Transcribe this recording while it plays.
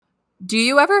Do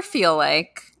you ever feel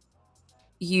like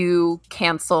you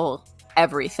cancel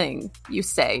everything you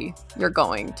say you're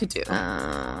going to do?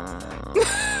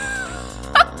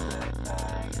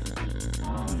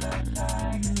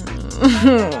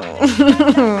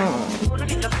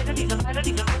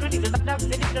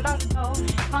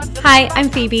 Hi, I'm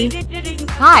Phoebe.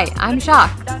 Hi, I'm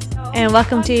Jacques, And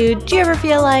welcome to Do You Ever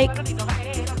Feel Like?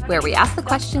 where we ask the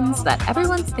questions that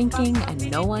everyone's thinking and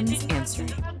no one's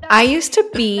answering. I used to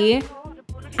be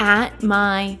at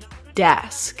my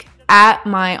desk, at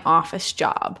my office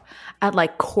job, at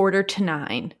like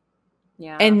 8:45.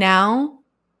 Yeah. And now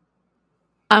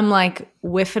I'm like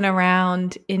whiffing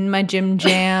around in my gym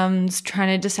jams, trying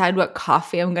to decide what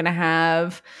coffee I'm going to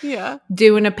have, yeah.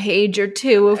 doing a page or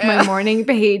two of my morning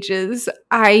pages.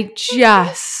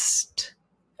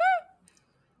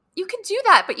 You can do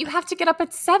that, but you have to get up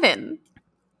at 7.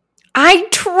 I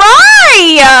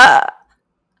try.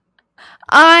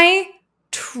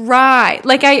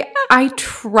 Like I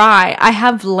try. I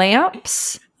have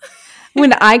lamps.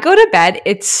 When I go to bed,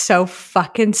 it's so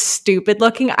fucking stupid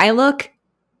looking. I look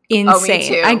insane. Me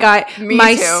too. I got Me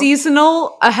my too.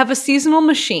 seasonal. I have a seasonal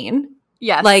machine.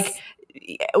 Yes. Like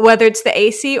whether it's the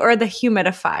AC or the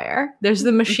humidifier, there's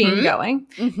the machine going.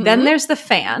 Mhm. Then there's the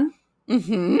fan.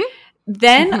 Mm-hmm.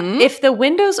 Then if the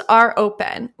windows are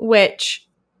open, which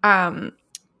I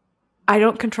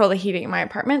don't control the heating in my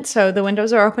apartment, so the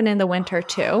windows are open in the winter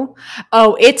too.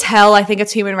 Oh, it's hell. I think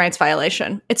it's human rights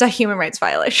violation. It's a human rights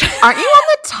violation. Aren't you on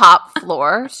the top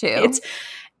floor too?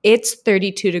 It's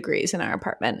 32 degrees in our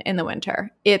apartment in the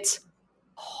winter. It's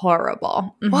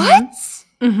horrible. Mhm. What?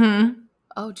 Mm-hmm.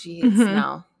 Oh, geez.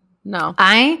 No.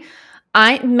 I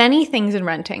many things in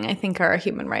renting I think are a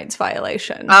human rights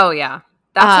violation. Oh, yeah.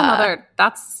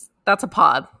 That's a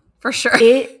pod for sure.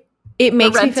 It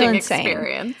makes me feel renting insane.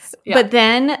 Experience. Yeah. But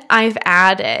then I've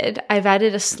added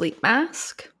a sleep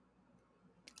mask.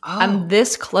 I'm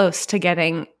this close to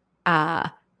getting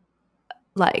like,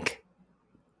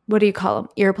 what do you call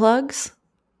them? Earplugs.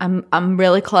 I'm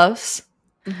really close.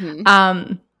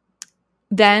 Mm-hmm.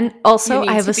 Then also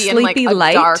I have a sleepy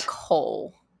light. Dark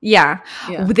hole. Yeah.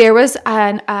 There was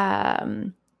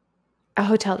a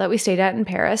hotel that we stayed at in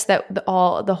Paris that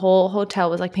the whole hotel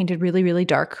was like painted really, really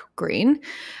dark green.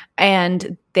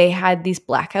 And they had these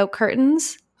blackout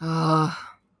curtains. Oh,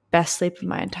 Best sleep of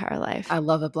my entire life. I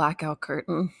love a blackout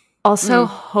curtain. Also,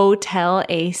 hotel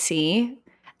AC.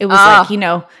 It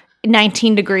was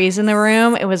 19 degrees in the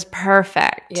room. It was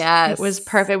perfect. Yes. It was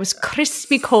perfect. It was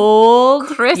crispy cold.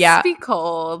 Cold.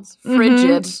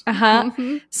 Frigid. Uh-huh.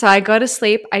 So I go to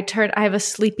sleep. I have a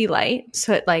sleepy light.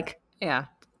 So it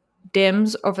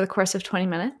dims over the course of 20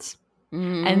 minutes.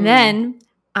 And then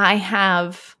I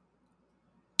have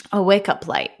a wake-up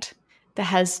light that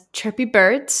has chirpy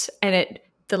birds, and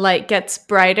the light gets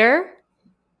brighter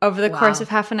over the course of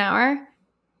half an hour.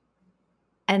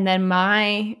 And then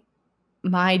my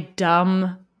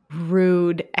dumb,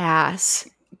 rude ass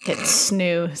hits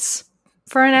snooze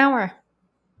for an hour.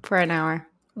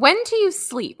 When do you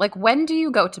sleep? Like, when do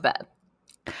you go to bed?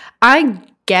 I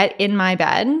get in my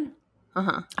bed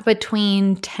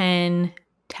between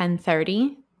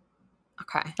 10:30.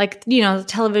 Okay. Like, the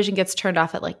television gets turned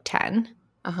off at like 10.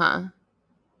 Uh-huh.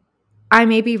 I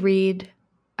maybe read.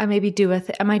 I maybe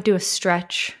I might do a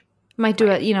stretch. I might do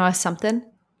a something.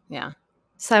 Yeah.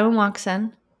 Simon walks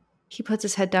in. He puts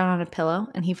his head down on a pillow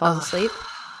and he falls asleep.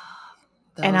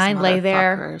 And I lay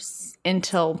there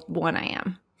until 1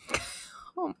 a.m.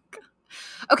 Oh my God.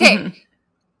 Okay.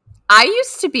 I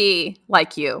used to be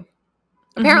like you.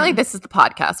 Apparently this is the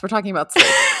podcast. We're talking about sleep.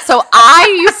 So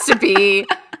I used to be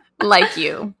like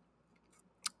you.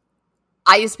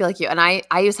 And I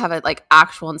used to have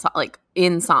actual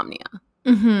insomnia.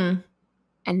 Mm-hmm.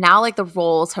 And now the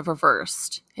roles have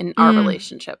reversed in our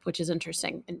relationship, which is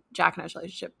interesting in Jack and I's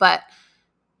relationship. But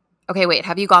okay, wait,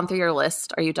 have you gone through your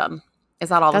list? Are you done? Is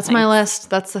that all? That's my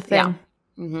list. That's the thing. Yeah.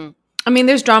 Mm-hmm. I mean,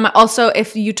 there's drama. Also,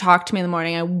 if you talk to me in the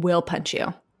morning, I will punch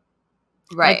you.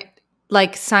 Right.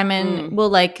 Like Simon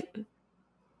will he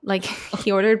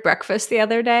ordered breakfast the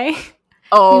other day.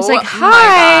 Oh, he was like,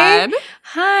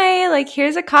 hi, like,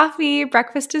 here's a coffee.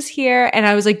 Breakfast is here. And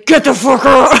I was like, get the fuck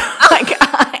out.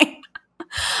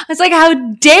 I was like, how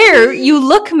dare you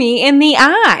look me in the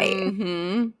eye?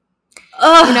 Mm-hmm.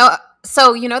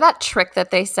 So that trick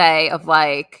that they say of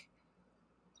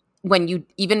when you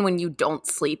don't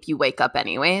sleep, you wake up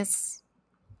anyways.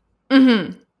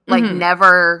 Mm-hmm.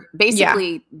 Never,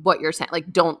 basically what you're saying,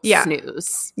 don't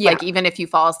snooze. Yeah. Even if you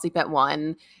fall asleep at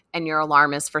 1 and your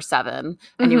alarm is for 7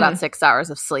 and you got 6 hours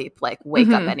of sleep, wake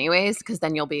up anyways, because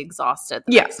then you'll be exhausted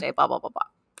the next day, blah, blah, blah, blah.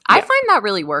 I find that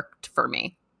really worked for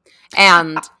me.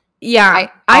 And Yeah,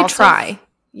 I try.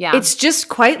 Yeah. It's just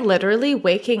quite literally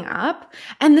waking up.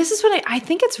 And this is what I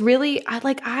think it's really, I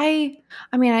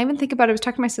mean, I even think about it. I was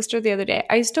talking to my sister the other day.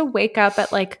 I used to wake up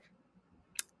at like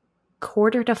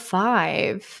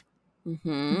 4:45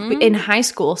 in high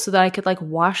school so that I could like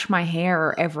wash my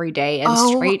hair every day and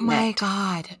straighten it. Oh my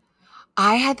God.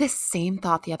 I had this same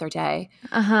thought the other day.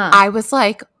 I was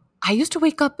like, I used to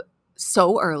wake up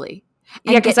so early.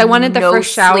 Yeah, because I wanted the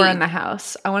first shower in the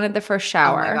house. I wanted the first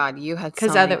shower. Oh my God, you had so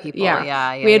many people.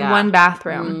 Yeah. We had one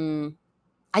bathroom.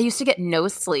 I used to get no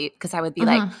sleep because I would be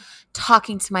like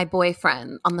talking to my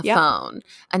boyfriend on the phone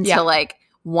until like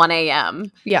 1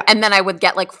 a.m. Yeah. And then I would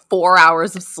get like 4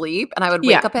 hours of sleep and I would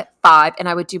wake up at 5 and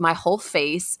I would do my whole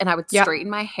face and I would straighten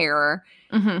my hair.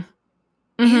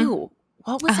 Ew.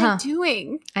 What was I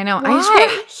doing? I know. Why? I used to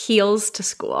wear heels to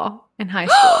school in high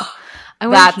school. I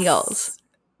wore heels.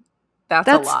 That's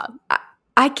a lot.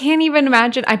 I can't even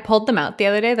imagine. I pulled them out the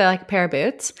other day. They're like a pair of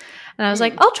boots. And I was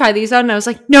like, I'll try these on. And I was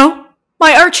like, no,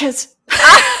 my arches.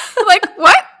 Like,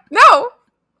 what? No.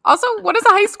 Also, what is a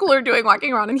high schooler doing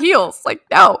walking around in heels? Like,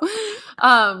 no.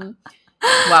 Wow.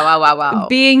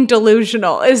 Being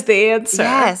delusional is the answer.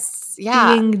 Yes.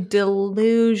 Yeah. Being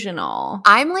delusional.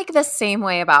 I'm like the same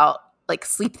way about like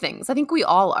sleep things. I think we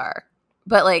all are.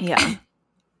 But like,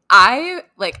 I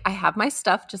have my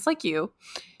stuff just like you.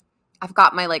 I've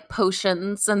got my like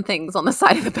potions and things on the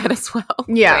side of the bed as well.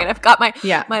 Yeah. Right? I've got my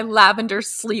lavender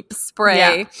sleep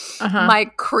spray, my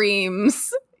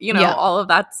creams, all of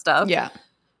that stuff. Yeah.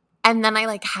 And then I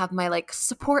like have my like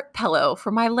support pillow for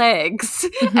my legs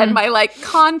and my like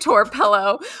contour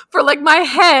pillow for like my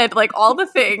head, like all the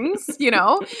things, And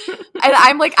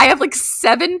I'm like, I have like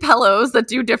 7 pillows that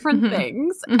do different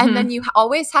things. And then you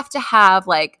always have to have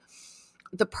like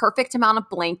the perfect amount of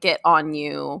blanket on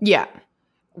you. Yeah.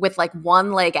 With like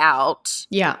one leg out.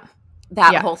 Yeah.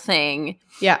 That whole thing.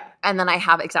 Yeah. And then I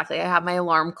have my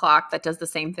alarm clock that does the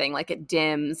same thing. Like it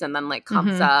dims and then like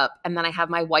comes up. And then I have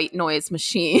my white noise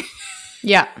machine.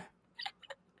 Yeah.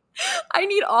 I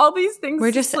need all these things.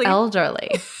 We're just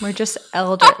elderly.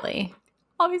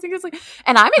 All these things.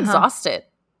 And I'm exhausted.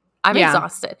 I'm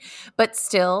exhausted. But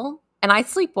still, and I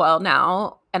sleep well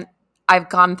now. And I've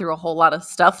gone through a whole lot of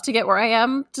stuff to get where I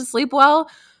am to sleep well.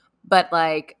 But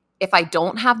like, if I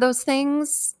don't have those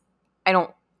things, I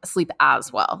don't sleep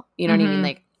as well. You know what I mean?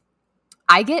 Like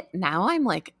I'm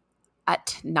like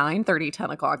at 9:30, 10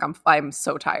 o'clock, I'm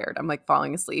so tired. I'm like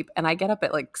falling asleep and I get up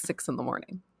at like 6 in the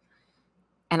morning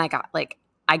and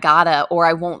or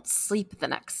I won't sleep the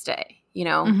next day.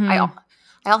 I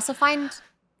also find,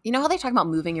 how they talk about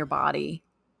moving your body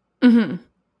and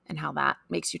how that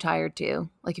makes you tired too.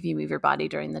 Like if you move your body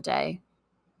during the day,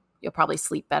 you'll probably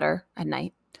sleep better at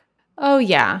night. Oh,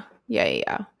 yeah.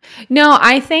 Yeah. No,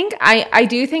 I think I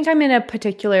do think I'm in a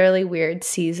particularly weird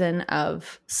season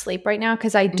of sleep right now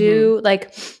because I do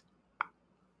like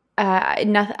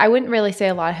nothing. I wouldn't really say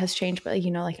a lot has changed, but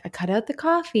like I cut out the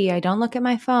coffee. I don't look at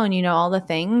my phone. All the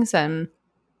things, and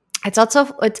it's also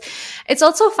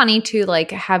funny too.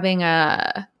 Like having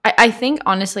I think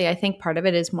honestly, I think part of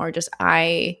it is more just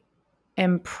I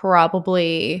am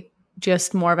probably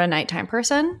just more of a nighttime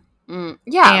person.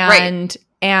 Yeah,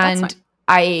 and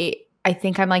I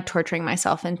think I'm like torturing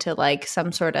myself into like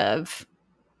some sort of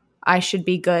I should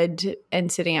be good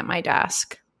and sitting at my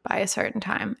desk by a certain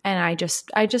time. And I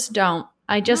just don't.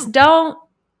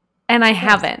 And I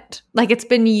haven't. Like it's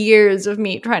been years of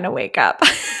me trying to wake up.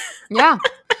 Yeah.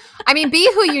 I mean, be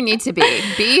who you need to be.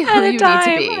 Be who you need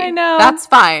to be. I know. That's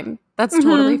fine. That's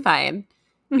totally fine.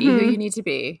 Be who you need to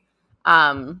be.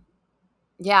 Yeah.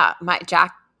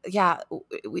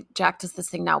 Jack does this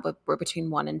thing now, but we're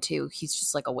between 1 and 2. He's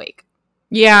just like awake.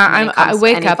 Yeah, I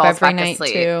wake up every night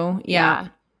too. Yeah.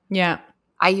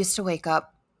 I used to wake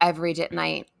up every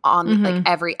night on like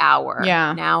every hour.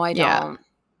 Yeah. Now I don't. Yeah.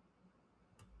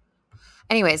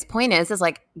 Anyways, point is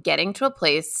like getting to a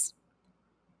place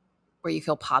where you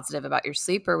feel positive about your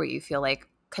sleep or where you feel like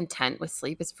content with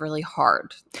sleep is really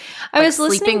hard.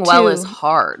 Sleeping well is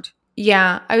hard.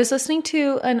 Yeah, I was listening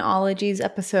to an Ologies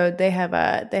episode. They had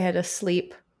a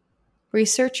sleep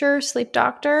researcher, sleep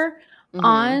doctor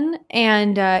on,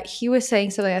 and he was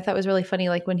saying something I thought was really funny.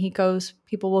 Like when he goes,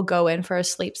 people will go in for a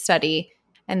sleep study,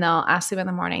 and they'll ask him in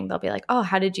the morning. They'll be like, "Oh,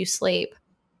 how did you sleep?"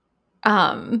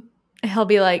 They'll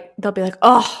be like,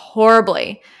 "Oh,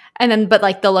 horribly." And then, but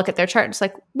like they'll look at their chart and it's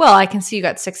like, well, I can see you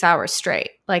got 6 hours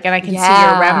straight. Like, and I can see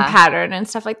your REM pattern and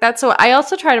stuff like that. So I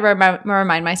also try to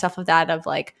remind myself of that, of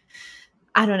like,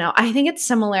 I don't know. I think it's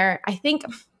similar. I think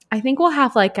we'll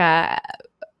have like I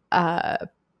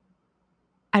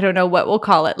don't know what we'll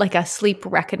call it, like a sleep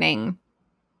reckoning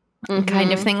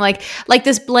kind of thing. Like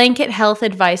this blanket health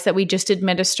advice that we just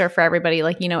administer for everybody,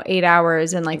 like, 8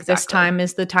 hours and like this time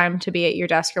is the time to be at your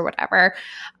desk or whatever,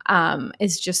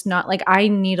 is just not like, I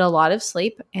need a lot of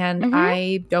sleep and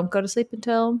I don't go to sleep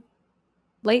until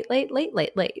late.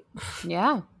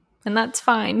 Yeah. And that's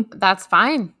fine. That's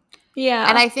fine. Yeah.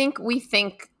 And I think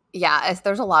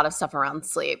there's a lot of stuff around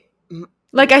sleep.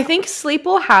 Like, I think sleep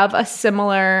will have a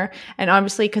similar, and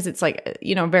obviously because it's like,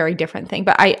 very different thing,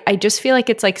 but I just feel like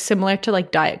it's like similar to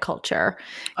like diet culture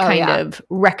kind of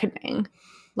reckoning.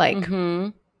 Like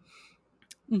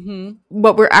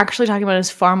what we're actually talking about is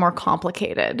far more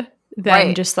complicated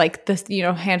than just like this,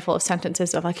 handful of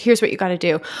sentences of like, here's what you got to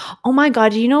do. Oh my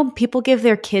God. Do people give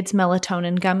their kids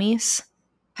melatonin gummies?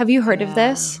 Have you heard of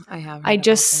this? I have. I've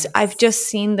just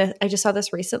seen this. I just saw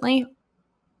this recently.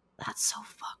 That's so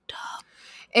fucked up.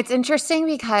 It's interesting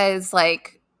because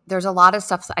like there's a lot of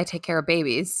stuff. I take care of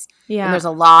babies. Yeah. And there's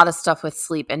a lot of stuff with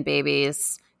sleep and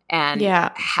babies and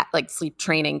like sleep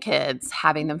training kids,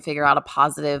 having them figure out a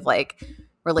positive like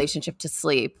relationship to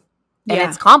sleep. And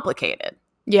it's complicated.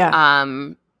 Yeah.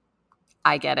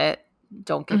 I get it.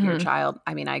 Don't give your child.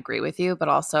 I mean, I agree with you, but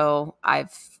also I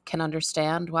can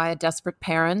understand why a desperate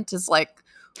parent is like,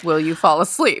 will you fall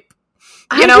asleep?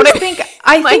 You know what I mean?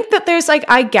 I think that there's like,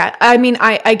 I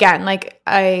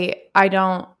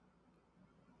don't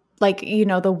like,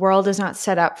 the world is not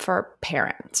set up for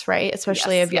parents, right?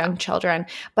 Especially of young children.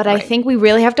 But I think we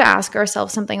really have to ask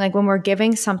ourselves something like when we're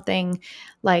giving something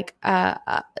like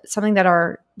something that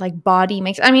our like body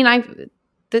makes. I mean, I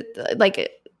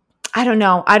don't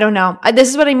know. This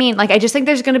is what I mean. Like, I just think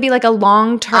there's going to be like a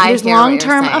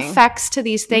long-term effects to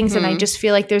these things. And I just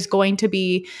feel like there's going to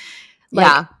be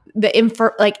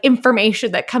like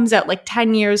information that comes out like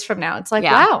 10 years from now. It's like,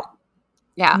 wow.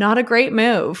 Yeah. Not a great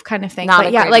move kind of thing.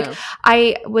 But move.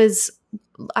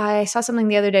 I saw something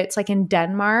the other day. It's like in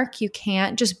Denmark, you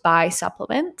can't just buy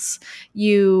supplements.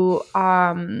 You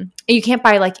can't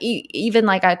buy like even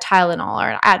like a Tylenol or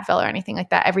an Advil or anything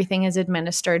like that. Everything is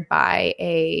administered by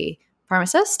a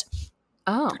pharmacist.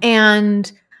 Oh.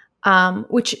 And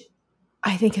which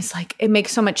I think is like, it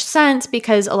makes so much sense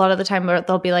because a lot of the time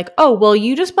they'll be like, oh, well,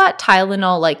 you just bought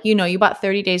Tylenol. Like, you bought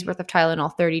 30 days worth of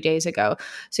Tylenol 30 days ago.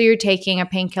 So you're taking a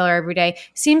painkiller every day.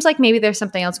 Seems like maybe there's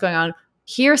something else going on.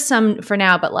 Here's some for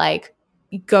now, but like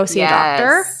go see a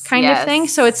doctor kind of thing.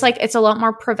 So it's like, it's a lot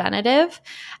more preventative.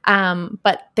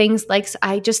 But things like,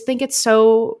 I just think it's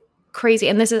so crazy.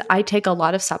 And I take a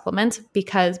lot of supplements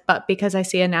because I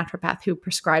see a naturopath who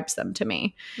prescribes them to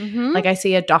me. Like I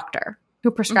see a doctor who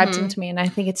prescribes them to me. And I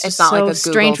think it's just so like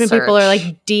strange when people are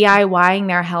like DIYing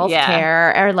their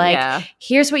healthcare or like,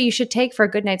 here's what you should take for a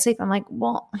good night's sleep. I'm like,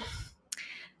 well,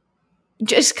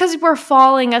 just because we're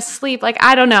falling asleep, like,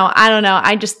 I don't know.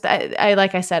 I just,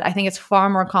 like I said, I think it's far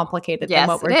more complicated than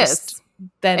what we're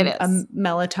than a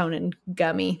melatonin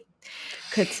gummy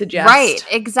could suggest. Right.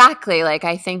 Exactly. Like,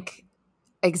 I think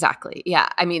exactly. Yeah.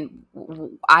 I mean,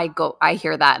 I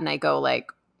hear that and I go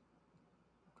like,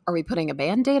 are we putting a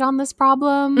Band-Aid on this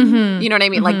problem? You know what I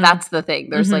mean? Like, that's the thing.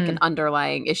 There's like an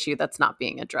underlying issue that's not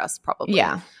being addressed probably.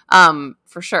 Yeah.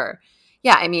 For sure.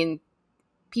 Yeah. I mean,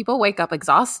 people wake up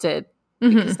exhausted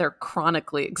because they're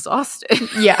chronically exhausted.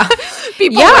 Yeah.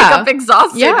 People wake up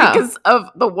exhausted because of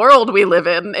the world we live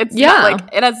in. It's not like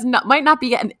it has might not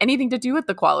be anything to do with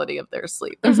the quality of their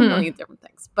sleep. There's a million different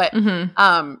things. But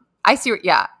I see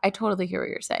I totally hear what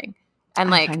you're saying. And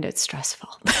like, I find it stressful.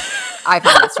 I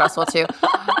find it stressful too.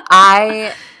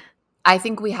 I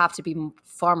think we have to be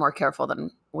far more careful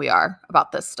than we are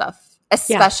about this stuff,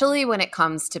 especially when it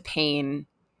comes to pain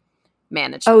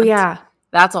management. Oh yeah.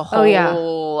 That's a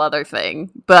whole other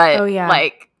thing. But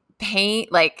like pain,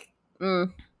 like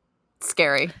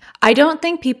scary. I don't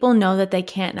think people know that they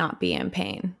can't not be in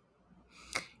pain.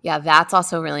 Yeah, that's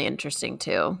also really interesting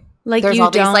too. Like, there's all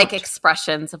these like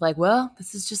expressions of like, well,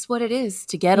 this is just what it is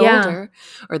to get older,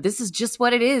 or this is just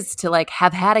what it is to like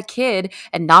have had a kid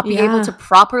and not be able to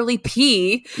properly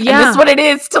pee. And this is what it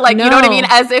is to like, you know what I mean?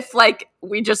 As if like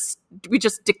we just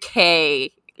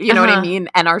decay, you know what I mean?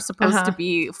 And are supposed to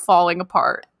be falling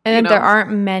apart. And there aren't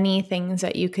many things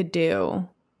that you could do.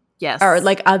 Yes. Or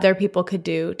like other people could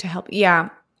do to help. Yeah.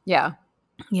 Yeah.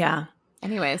 Yeah.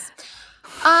 Anyways.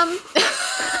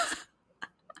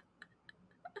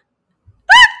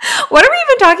 What are we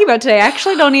even talking about today? I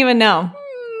actually don't even know.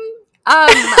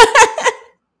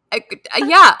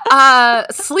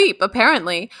 Sleep,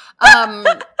 apparently.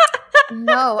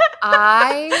 No,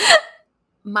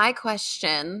 my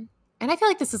question, and I feel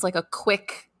like this is like a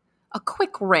quick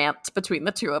rant between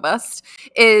the two of us,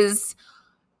 is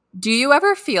do you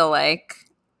ever feel like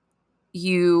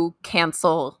you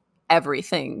cancel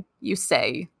everything you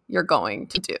say you're going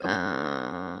to do.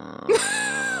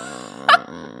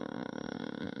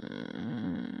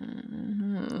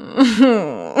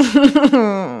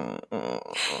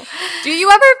 Do you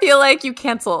ever feel like you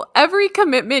cancel every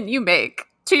commitment you make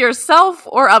to yourself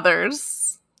or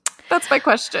others? That's my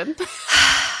question.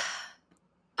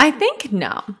 I think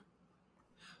no.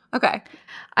 Okay.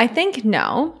 I think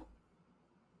no.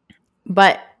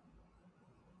 But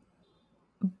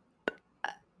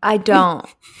I don't.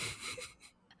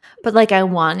 But like I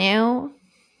want to.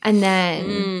 And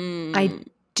then I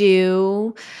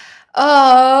do.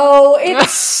 Oh,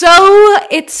 it's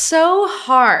so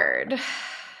hard.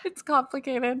 It's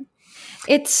complicated.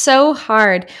 It's so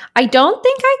hard. I don't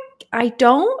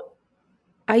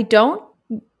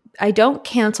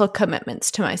cancel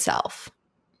commitments to myself.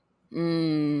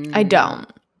 I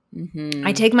don't. Mm-hmm.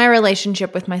 I take my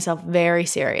relationship with myself very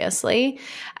seriously,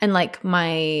 and like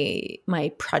my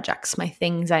projects, my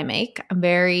things I make, I'm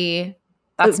very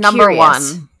That's number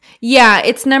one. Yeah,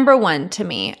 it's number one to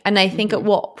me, and I think it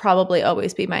will probably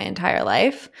always be my entire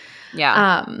life.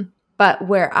 Yeah. But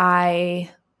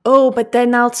but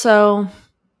then also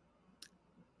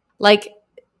like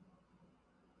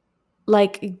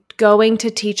going to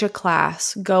teach a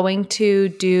class, going to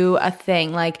do a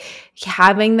thing, like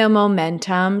having the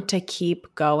momentum to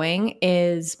keep going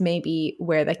is maybe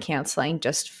where the canceling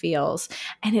just feels.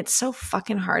 And it's so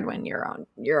fucking hard when you're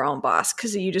your own boss,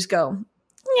 because you just go,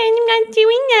 I'm not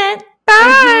doing it.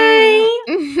 Bye.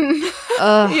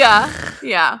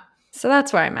 Yeah. So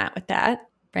that's where I'm at with that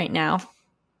right now.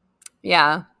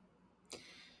 Yeah.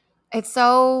 It's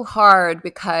so hard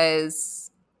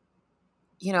because,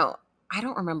 I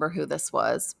don't remember who this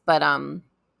was, but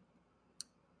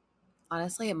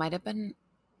honestly, it might have been,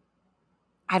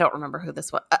 I don't remember who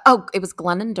this was. It was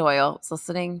Glennon Doyle. I was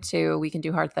listening to We Can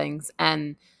Do Hard Things,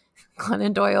 and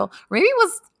Glennon Doyle maybe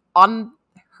was on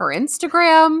her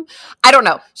Instagram. I don't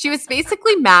know. She was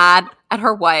basically mad at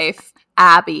her wife,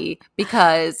 Abby,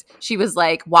 because she was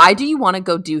like, why do you want to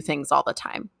go do things all the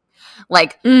time?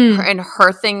 Like,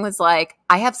 her thing was like,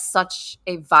 I have such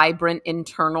a vibrant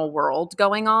internal world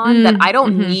going on that I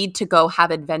don't need to go have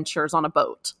adventures on a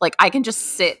boat. Like, I can just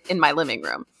sit in my living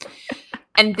room.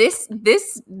 And this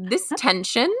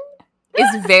tension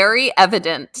is very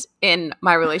evident in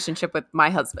my relationship with my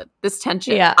husband. This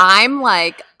tension. Yeah. I'm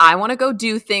like, I want to go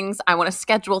do things. I want to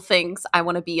schedule things. I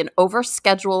want to be an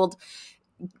overscheduled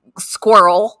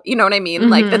squirrel. You know what I mean?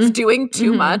 Like, that's doing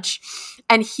too much.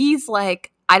 And he's like,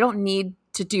 I don't need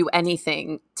to do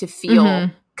anything to feel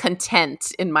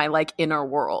content in my like inner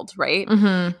world, right?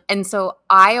 And so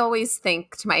I always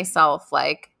think to myself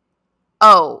like,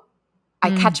 I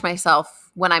catch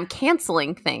myself when I'm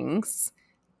canceling things.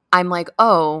 I'm like,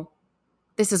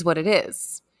 this is what it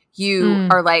is. You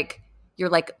are like,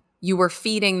 you were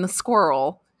feeding the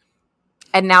squirrel,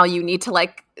 and now you need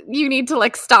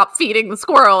to stop feeding the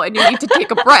squirrel, and you need to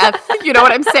take a breath. You know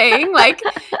what I'm saying? Like,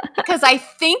 because I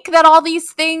think that all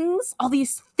these things,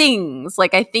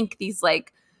 like, I think these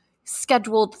like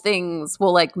scheduled things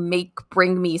will like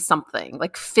bring me something.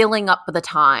 Like, filling up the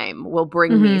time will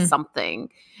bring me something.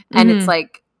 And it's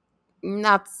like,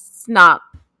 that's not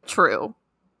true,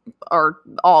 or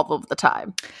all of the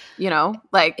time,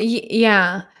 like,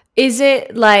 yeah. Is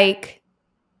it like,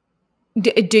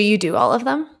 do you do all of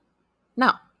them?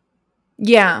 No.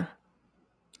 Yeah.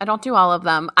 I don't do all of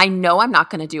them. I know I'm not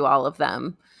going to do all of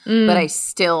them, but I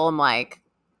still am like,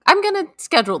 I'm going to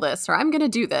schedule this, or I'm going to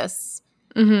do this.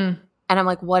 And I'm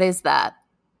like, what is that?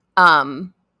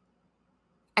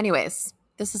 Anyways,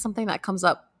 this is something that comes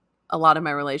up a lot in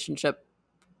my relationship,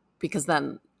 because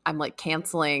then I'm like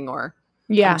canceling, or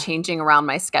I'm changing around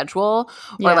my schedule,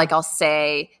 or like I'll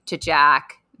say to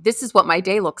Jack, this is what my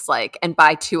day looks like. And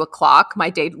by 2:00,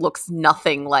 my day looks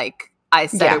nothing like I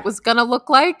said it was going to look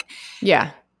like.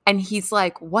 Yeah. And he's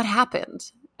like, what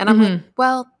happened? And I'm like,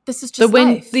 well, this is just the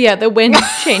wind. Life. Yeah, the wind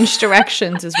changed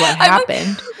directions is what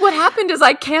happened. Like, what happened is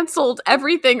I canceled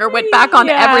everything, or went back on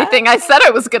everything I said I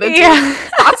was going to do.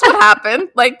 That's what happened.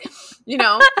 Like,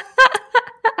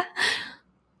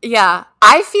 Yeah.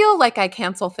 I feel like I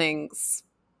cancel things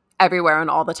everywhere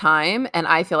and all the time. And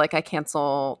I feel like I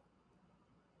cancel...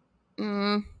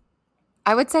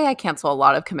 I would say I cancel a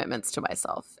lot of commitments to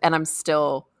myself. And I'm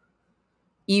still,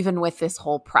 even with this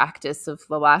whole practice of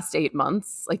the last 8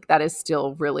 months, like, that is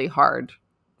still really hard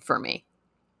for me.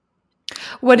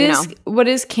 What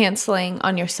is canceling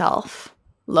on yourself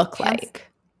look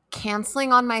like?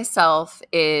 Canceling on myself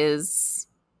is,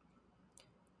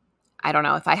 I don't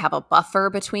know, if I have a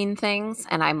buffer between things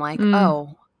and I'm like,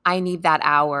 I need that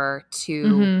hour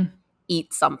to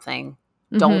eat something.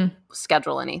 don't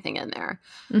schedule anything in there.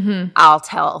 I'll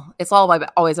tell. It's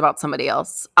always about somebody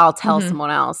else. I'll tell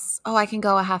someone else, oh, I can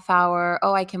go a half hour.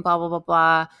 Oh, I can blah, blah, blah,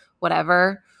 blah,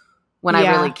 whatever, when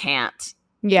I really can't.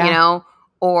 Yeah. You know?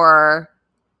 Or,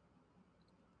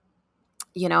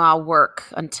 you know, I'll work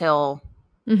until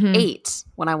 8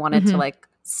 when I wanted to like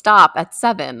stop at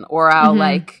 7, or I'll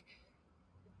like,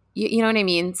 you know what I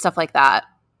mean? Stuff like that.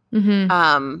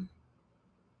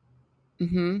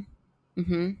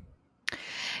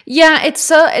 Yeah,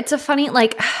 it's a funny,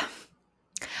 like,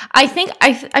 I think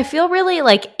I feel really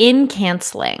like in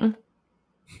canceling,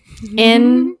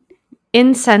 in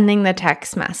sending the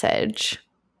text message.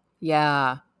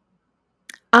 Yeah.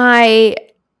 I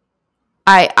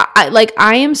like,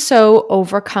 I am so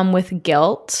overcome with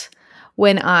guilt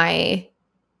when I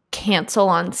cancel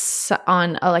on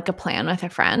like a plan with a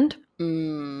friend.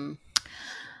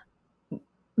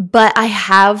 But I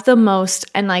have the most,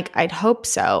 and like I'd hope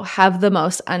so, have the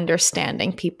most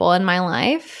understanding people in my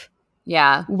life.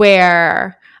 Yeah.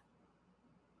 Where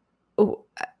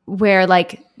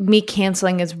like me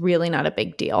canceling is really not a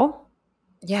big deal.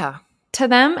 Yeah. To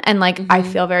them, and like I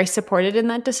feel very supported in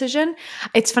that decision.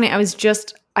 It's funny, I was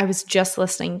just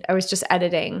listening, I was just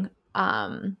editing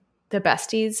the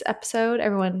Besties episode.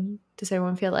 Does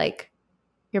everyone feel like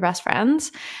your best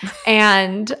friends?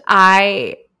 And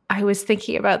I was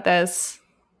thinking about this.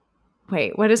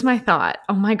 Wait, what is my thought?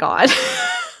 Oh my God.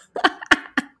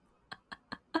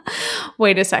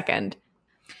 Wait a second.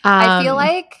 I feel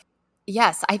like,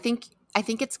 yes, I think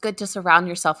it's good to surround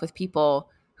yourself with people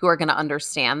who are going to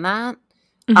understand that.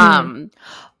 Oh,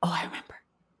 I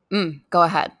remember. Go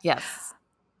ahead. Yes.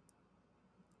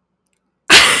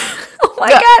 Oh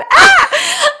my God.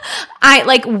 I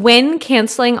like, when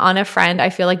canceling on a friend,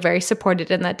 I feel like very supported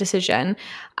in that decision.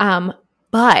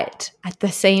 But at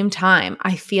the same time,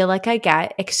 I feel like I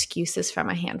get excuses from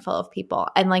a handful of people.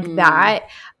 And like that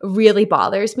really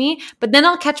bothers me. But then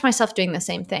I'll catch myself doing the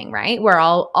same thing, right? Where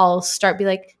I'll start be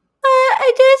like,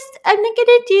 I'm not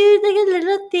gonna do like a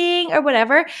little thing or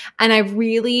whatever. And I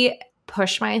really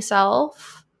push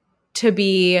myself to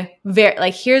be very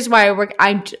like, here's why I work.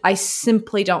 I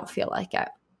simply don't feel like it.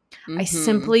 I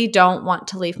simply don't want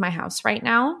to leave my house right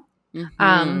now.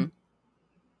 And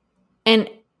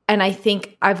I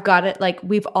think I've got it, like,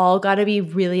 we've all got to be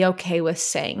really okay with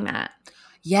saying that.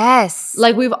 Yes.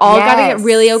 Like, we've all got to get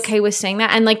really okay with saying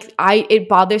that. And like, it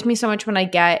bothers me so much when I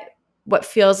get what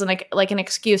feels like an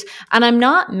excuse. And I'm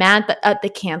not mad at the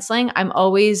canceling. I'm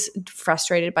always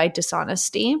frustrated by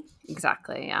dishonesty.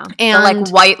 Exactly. Yeah. And the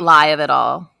like white lie of it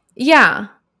all. Yeah.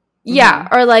 Yeah.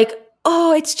 Or like,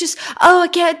 oh, it's just, I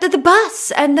get the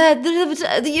bus and the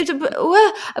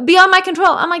beyond my control.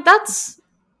 I'm like, that's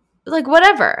like,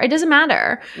 whatever. It doesn't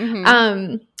matter.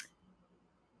 And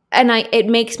it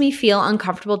makes me feel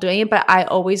uncomfortable doing it, but I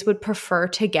always would prefer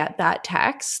to get that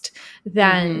text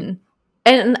than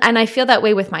and I feel that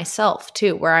way with myself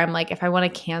too, where I'm like, if I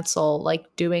want to cancel like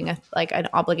doing an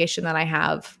obligation that I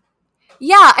have.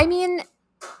 Yeah,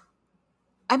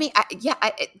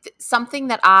 something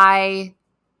that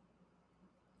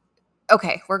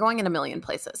okay, we're going in a million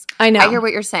places. I know. I hear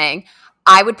what you're saying.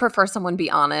 I would prefer someone be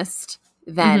honest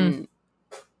than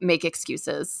make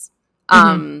excuses.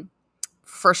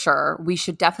 For sure. We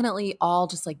should definitely all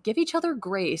just like give each other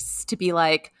grace to be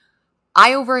like,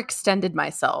 I overextended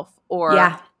myself, or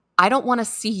I don't want to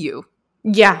see you.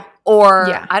 Yeah. Or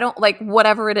I don't like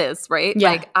whatever it is, right?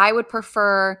 Yeah. Like I would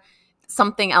prefer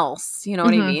something else. You know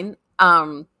what I mean?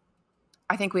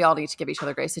 I think we all need to give each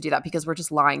other grace to do that, because we're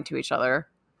just lying to each other.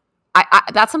 I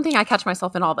that's something I catch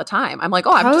myself in all the time. I'm like,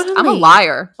 oh, I'm a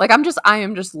liar. Like I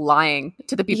am just lying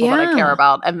to the people that I care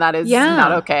about, and that is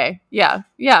not okay. Yeah,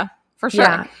 yeah, for sure.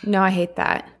 Yeah. No, I hate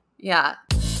that. Yeah.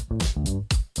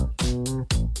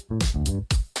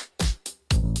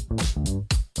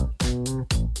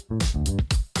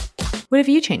 What have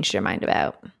you changed your mind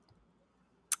about?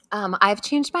 I've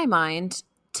changed my mind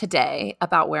today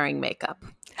about wearing makeup.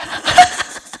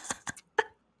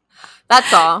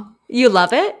 That's all. You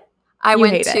love it? I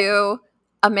went to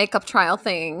a makeup trial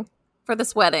thing for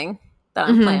this wedding that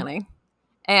I'm planning.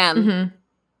 And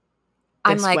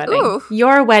I'm like, wedding. ooh.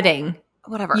 Your wedding.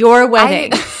 Whatever. Your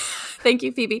wedding. Thank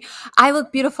you, Phoebe. I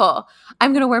look beautiful.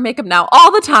 I'm going to wear makeup now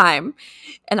all the time.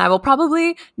 And I will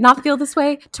probably not feel this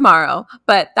way tomorrow.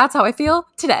 But that's how I feel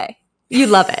today. You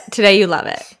love it. Today you love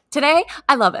it. Today,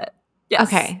 I love it. Yes.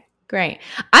 Okay, great.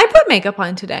 I put makeup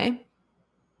on today.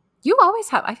 You always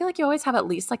have. I feel like you always have at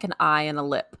least like an eye and a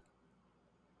lip.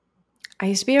 I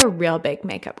used to be a real big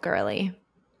makeup girly.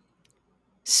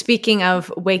 Speaking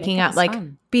of waking up, like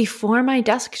fun. Before my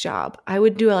desk job, I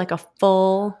would do like a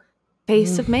full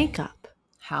face of makeup.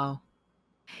 How?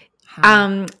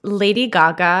 Lady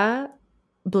Gaga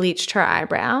bleached her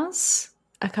eyebrows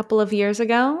a couple of years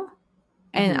ago,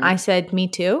 and I said, me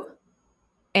too.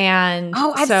 And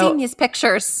I've seen these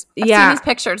pictures. I've seen these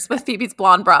pictures with Phoebe's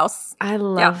blonde brows. I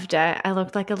loved it. I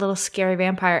looked like a little scary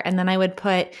vampire. And then I would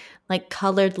put like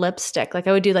colored lipstick. Like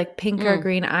I would do like pink or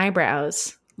green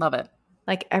eyebrows. Love it.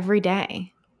 Like every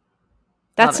day.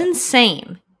 That's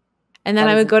insane. And then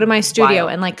I would go to my studio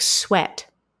and like sweat.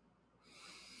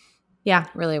 Yeah.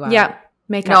 Really wild. Yeah.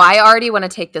 Makeup. No, I already want to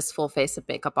take this full face of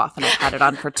makeup off and I've had it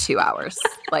on for 2 hours.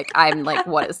 Like I'm like,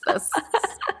 what is this?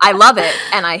 I love it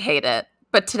and I hate it.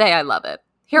 But today I love it.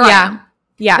 Here I am.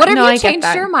 Yeah. What have you changed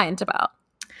your mind about?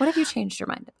 What have you changed your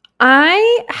mind about?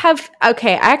 I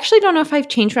actually don't know if I've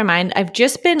changed my mind. I've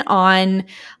just been on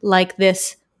like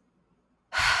this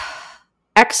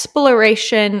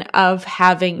exploration of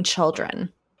having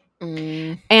children.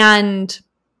 And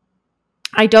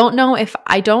I don't know if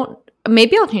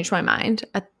maybe I'll change my mind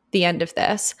at the end of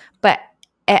this, but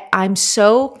I'm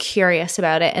so curious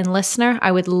about it. And listener,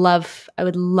 I would love,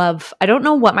 I don't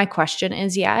know what my question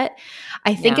is yet.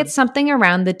 I think it's something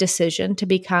around the decision to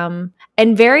become,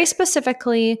 and very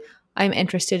specifically, I'm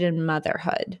interested in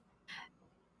motherhood.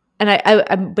 And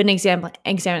I've been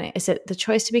examining, is it the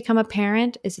choice to become a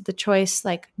parent? Is it the choice,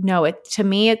 no, to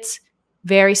me, it's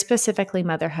very specifically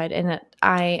motherhood. And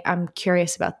I'm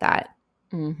curious about that.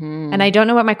 Mm-hmm. And I don't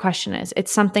know what my question is.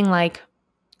 It's something like,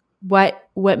 what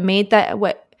made that,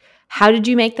 how did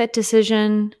you make that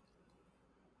decision?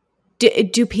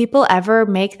 Do people ever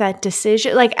make that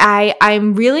decision?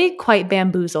 I'm really quite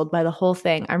bamboozled by the whole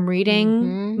thing. I'm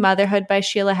reading Motherhood by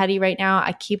Sheila Heti right now.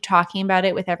 I keep talking about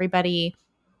it with everybody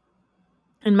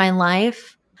in my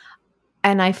life.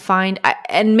 And I find,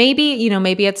 and maybe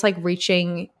it's like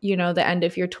reaching, the end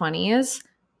of your 20s,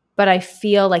 but I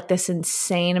feel like this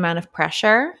insane amount of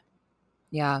pressure.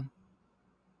 Yeah.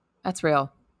 That's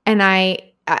real. And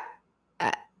I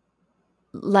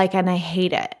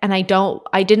hate it. And I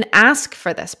didn't ask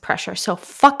for this pressure. So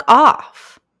fuck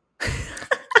off.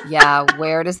 Yeah.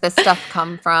 Where does this stuff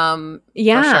come from?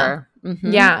 Yeah. For sure.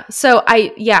 Mm-hmm. Yeah. So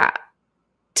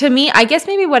to me, I guess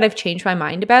maybe what I've changed my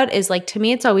mind about is to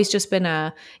me, it's always just been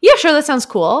yeah, sure. That sounds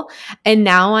cool. And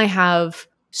now I have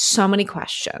so many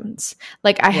questions.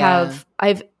 I've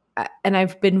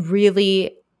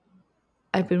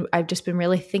just been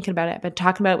really thinking about it. I've been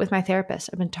talking about it with my therapist.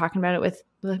 I've been talking about it with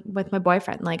my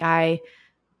boyfriend. I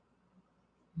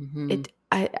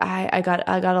got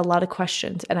a lot of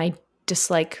questions, and I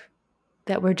dislike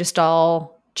that we're just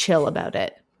all chill about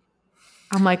it.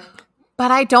 I'm like, but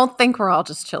I don't think we're all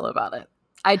just chill about it.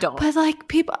 I don't. But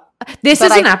people, this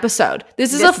is an episode.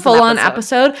 This is a full-on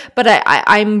episode. But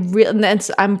I'm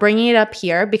bringing it up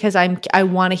here because I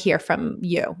want to hear from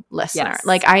you, listener.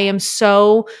 Yes. I am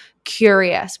so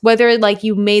curious whether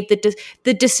you made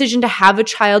the decision to have a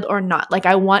child or not.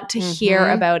 I want to hear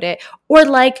about it. Or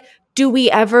do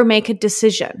we ever make a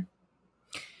decision?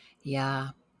 Yeah,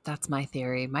 that's my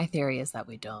theory. My theory is that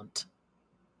we don't.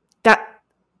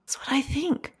 That's what I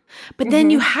think. But then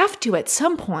you have to at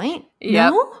some point.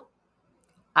 Yep. No?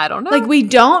 I don't know. We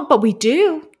don't, but we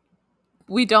do.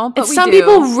 We don't, but we do. Some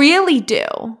people really do.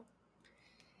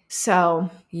 So.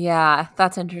 Yeah,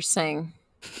 that's interesting.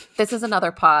 This is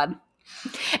another pod.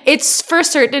 It's for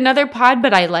certain another pod,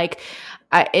 but I'm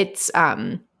at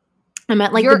the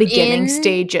beginning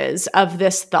stages of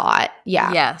this thought.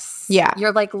 Yeah. Yes. Yeah.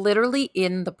 You're literally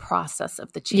in the process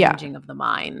of the changing of the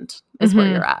mind is where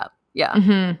you're at. Yeah.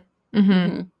 Mm-hmm.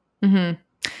 Mm-hmm.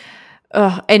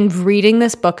 Mm-hmm. And reading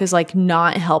this book is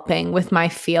not helping with my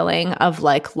feeling of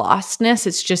lostness.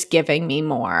 It's just giving me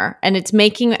more. And it's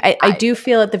making, I do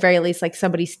feel at the very least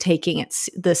somebody's taking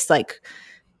this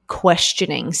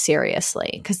questioning seriously.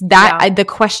 Because the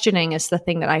questioning is the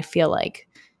thing that I feel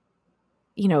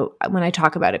when I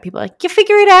talk about it, people are you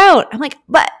figure it out. I'm like,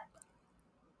 but.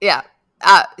 Yeah.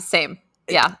 Same.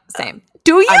 Yeah. Same.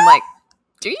 Do you? I'm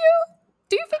do you?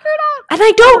 Do you figure it out? And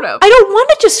I don't want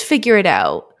to just figure it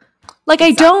out.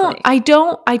 Exactly. I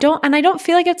don't, and I don't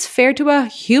feel like it's fair to a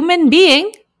human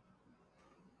being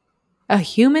to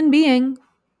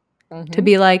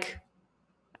be I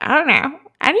don't know.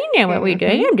 I didn't know what we're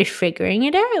doing. I'm just figuring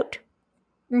it out.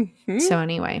 Mm-hmm. So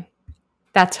anyway,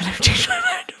 that's what I've changed my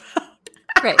mind about.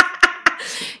 Great.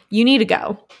 You need to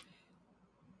go.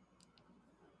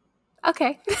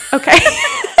 Okay. Okay.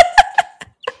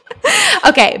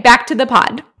 Okay, back to the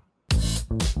pod.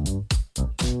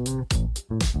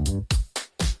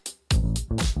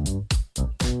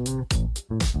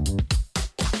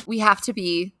 We have to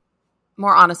be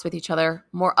more honest with each other,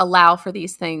 more allow for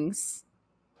these things.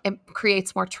 It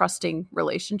creates more trusting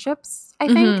relationships, I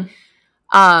think.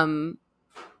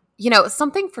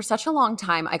 something for such a long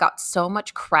time, I got so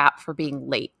much crap for being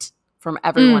late from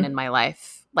everyone in my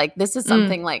life. Like, this is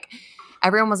something like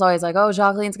everyone was always like, oh,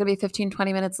 Jacqueline's going to be 15,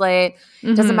 20 minutes late.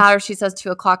 Doesn't matter if she says 2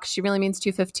 o'clock. She really means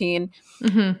 2:15.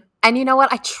 And you know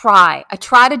what? I try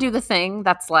to do the thing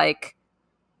that's like,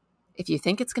 if you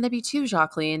think it's going to be 2,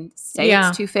 Jacqueline, say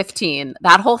it's 2:15.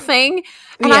 That whole thing.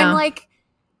 And I'm like,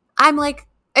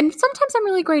 and sometimes I'm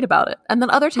really great about it. And then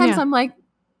other times I'm like,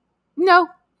 no.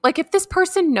 Like, if this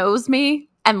person knows me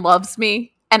and loves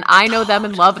me and I know them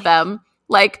and love them,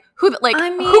 like, who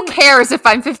cares if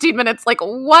I'm 15 minutes? Like,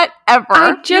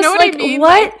 whatever. You know what I mean?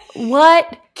 What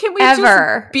can we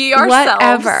just be ourselves?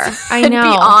 Whatever. I know.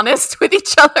 And be honest with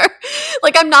each other.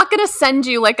 Like, I'm not going to send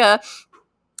you like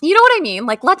you know what I mean?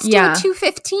 Like, let's do a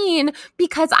 2:15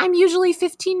 because I'm usually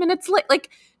 15 minutes late.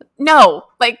 Like, no.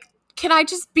 Like, can I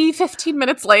just be 15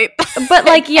 minutes late? But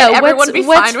like,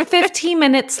 what's 15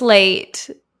 minutes late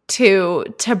to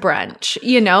brunch,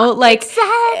 like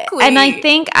exactly. And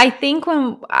I think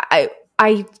when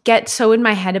I get so in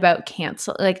my head about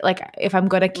cancel, like if I'm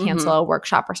going to cancel a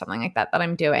workshop or something like that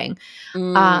I'm doing,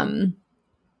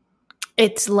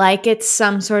 it's like it's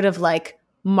some sort of like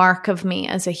mark of me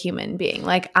as a human being.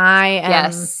 Like, I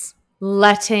am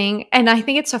letting, and I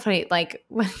think it's so funny, like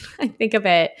when I think of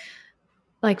it,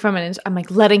 like I'm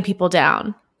like letting people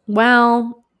down.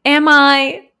 Well, am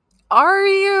I? Are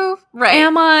you? Right.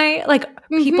 Am I? Like,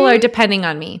 people are depending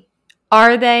on me.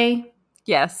 Are they?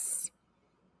 Yes.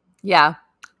 Yeah.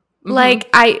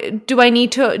 Like, do I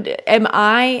need to, am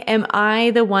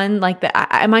I the one, like,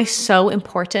 am I so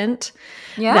important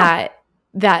that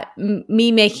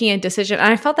me making a decision, and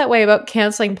I felt that way about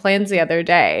canceling plans the other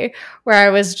day, where I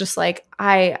was just like,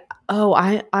 I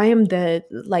am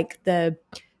the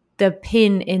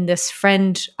pin in this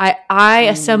friend. I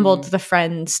assembled the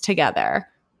friends together.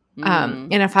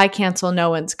 And if I cancel,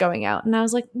 no one's going out. And I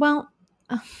was like, well,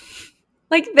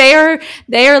 like they are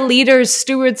leaders,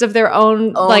 stewards of their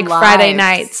own like lives. Friday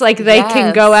nights. Like, they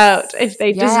can go out if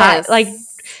they decide, like,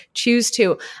 choose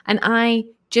to. And I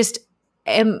just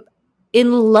am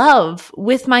in love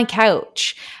with my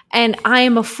couch. And I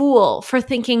am a fool for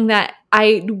thinking that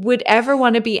I would ever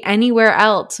want to be anywhere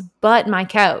else but my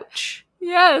couch.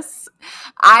 Yes.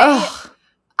 I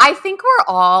think we're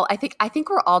all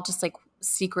just like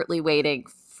secretly waiting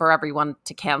for everyone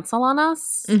to cancel on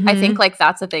us. I think like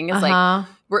that's the thing is like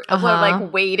we're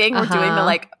like waiting. We're doing the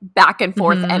like back and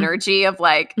forth energy of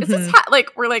like, is this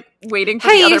like we're like waiting for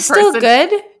the other person. Still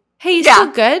good? Hey, you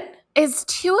still good? Is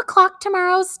 2 o'clock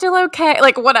tomorrow still okay?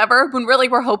 Like, whatever, when really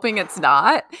we're hoping it's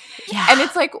not. Yeah. And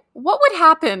it's like, what would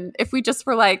happen if we just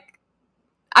were like,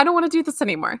 I don't want to do this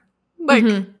anymore. Like,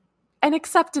 and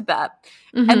accepted that.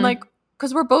 And like,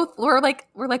 because we're like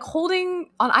holding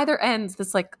on either ends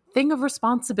this like thing of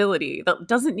responsibility that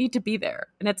doesn't need to be there,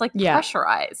 and it's like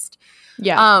pressurized.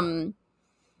 There's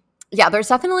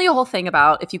definitely a whole thing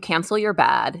about if you cancel, you're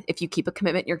bad. If you keep a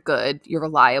commitment, you're good. You're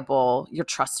reliable. You're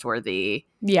trustworthy.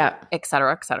 Yeah, et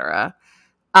cetera, et cetera.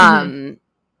 When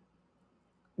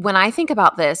I think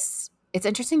about this, it's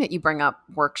interesting that you bring up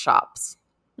workshops.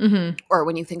 Or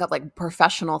when you think of like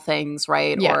professional things,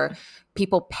 right? Or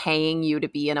people paying you to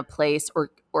be in a place, or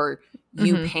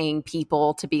you paying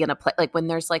people to be in a place, like when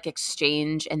there's like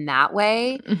exchange in that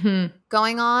way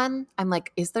going on, I'm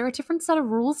like, is there a different set of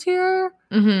rules here?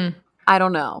 I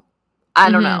don't know.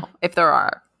 I don't know if there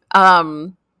are.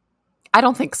 I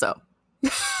don't think so.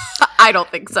 I don't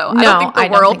think so. I don't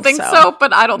think the world thinks so,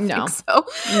 but I don't think so.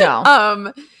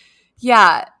 No.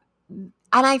 Yeah. And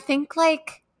I think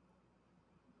like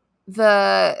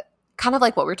the kind of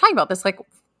like what we were talking about, this like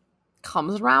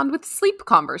comes around with sleep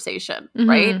conversation,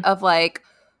 right? Of like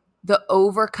the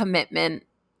overcommitment,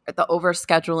 the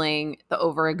overscheduling, the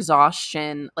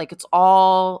overexhaustion, like it's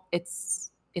all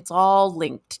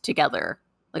linked together.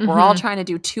 Like we're all trying to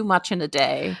do too much in a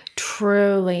day.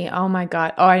 Truly. Oh my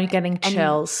God. Oh, I'm getting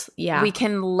chills. Yeah. We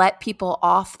can let people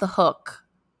off the hook.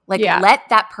 Like let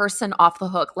that person off the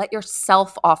hook. Let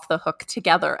yourself off the hook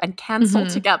together and cancel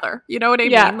together. You know what I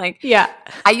mean? Like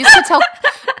I used to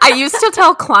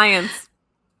tell clients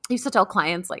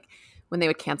like when they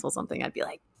would cancel something, I'd be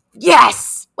like,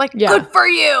 yes, like good for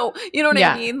you. You know what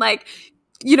I mean? Like,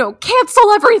 you know,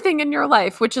 cancel everything in your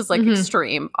life, which is like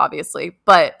extreme, obviously.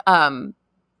 But I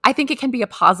think it can be a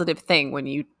positive thing when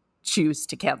you choose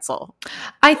to cancel.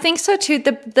 I think so too.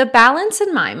 The balance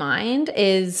in my mind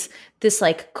is this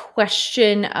like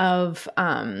question of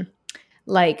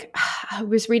like I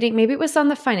was reading, maybe it was on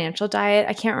the Financial Diet,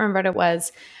 I can't remember what it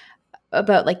was,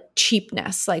 about like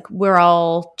cheapness. Like we're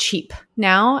all cheap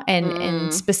now,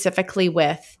 and specifically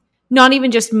with not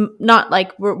even just not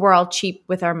like we're all cheap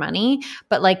with our money,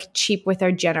 but like cheap with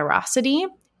our generosity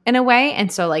in a way.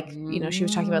 And so like, you know, she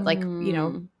was talking about like, you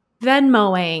know,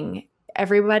 Venmoing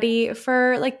everybody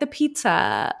for like the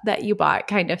pizza that you bought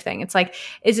kind of thing. It's like,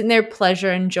 isn't there pleasure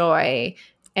and joy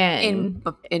in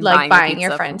like buying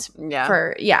your friends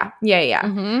for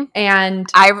mm-hmm. And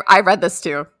I read this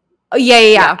too.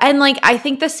 Yeah. And like I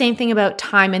think the same thing about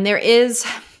time, and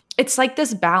it's like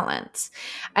this balance.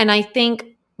 And I think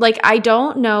like I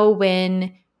don't know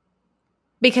when,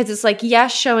 because it's like,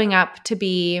 yes, showing up to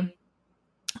be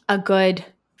a good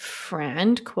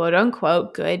friend, quote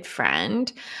unquote good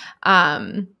friend,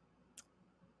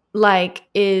 like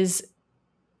is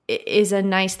a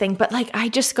nice thing, but like I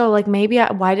just go like, maybe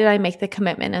why did I make the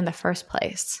commitment in the first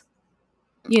place,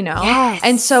 you know? Yes.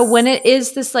 And so when it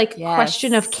is this like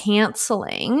question of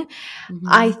canceling, mm-hmm.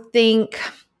 I think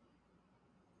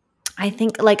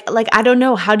like I don't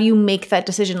know, how do you make that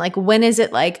decision? Like when is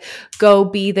it like, go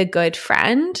be the good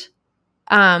friend,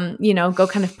 you know, go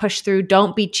kind of push through,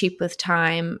 don't be cheap with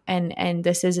time, and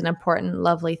this is an important,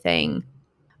 lovely thing.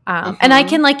 Mm-hmm. And I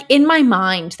can like in my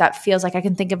mind, that feels like I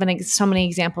can think of so many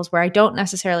examples where I don't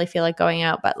necessarily feel like going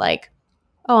out, but like,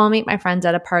 oh, I'll meet my friends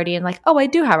at a party and like, oh, I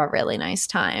do have a really nice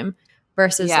time,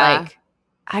 versus like,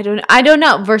 I don't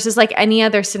know, versus like any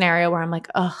other scenario where I'm like,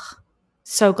 oh,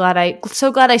 so glad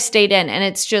I stayed in. And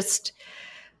it's just,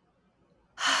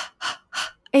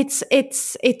 it's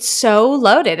so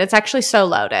loaded. It's actually so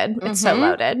loaded. Mm-hmm. It's so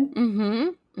loaded. Mm-hmm.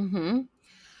 Mm-hmm.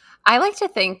 I like to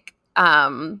think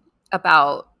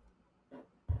about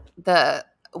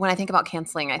when I think about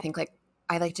canceling, I think like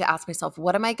I like to ask myself,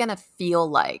 what am I going to feel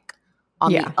like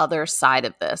on the other side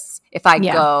of this? If I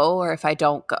go or if I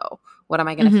don't go, what am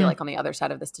I going to feel like on the other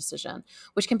side of this decision?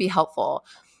 Which can be helpful.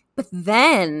 But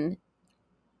then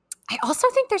I also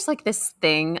think there's like this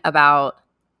thing about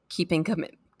keeping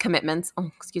commitments,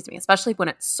 especially when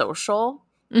it's social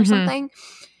or something,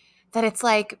 that it's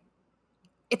like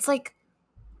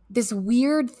this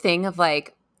weird thing of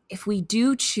like, if we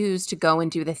do choose to go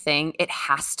and do the thing, it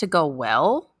has to go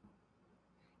well.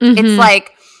 Mm-hmm. It's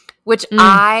like, which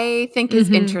I think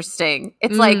is interesting.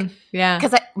 It's like,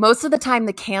 because most of the time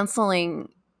the canceling,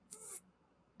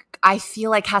 I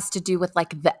feel like has to do with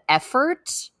like the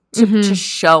effort to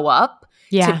show up,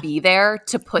 to be there,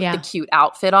 to put the cute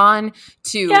outfit on,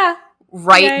 to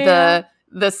write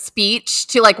the speech,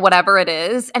 to like whatever it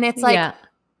is. And it's like,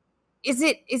 is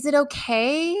it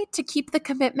okay to keep the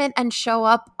commitment and show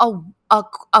up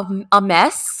a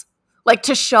mess? Like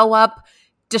to show up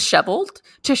disheveled,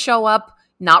 to show up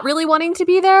not really wanting to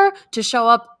be there, to show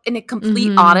up in a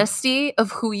complete honesty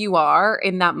of who you are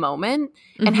in that moment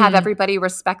and have everybody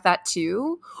respect that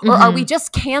too? Or are we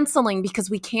just canceling because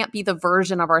we can't be the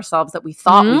version of ourselves that we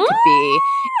thought we could be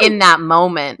in that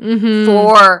moment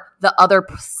for the other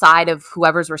side of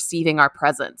whoever's receiving our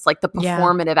presence, like the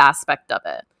performative aspect of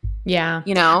it? Yeah.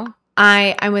 You know?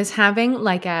 I was having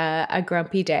like a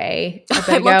grumpy day a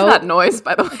bit ago. I loved that noise,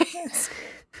 by the way.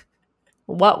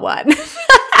 What?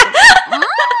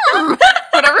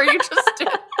 Whatever you just did.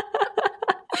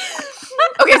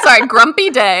 Okay, sorry, grumpy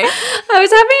day. I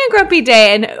was having a grumpy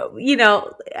day, and you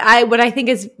know, what I think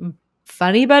is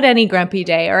funny about any grumpy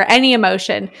day or any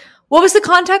emotion. What was the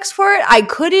context for it? I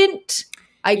couldn't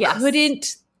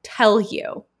tell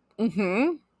you.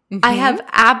 I have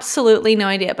absolutely no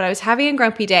idea, but I was having a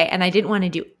grumpy day and I didn't want to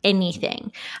do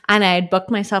anything. And I had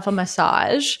booked myself a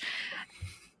massage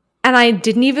and I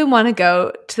didn't even want to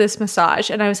go to this massage.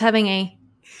 And I was having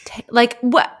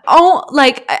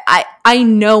I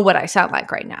know what I sound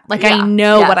like right now. Like I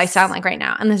know what I sound like right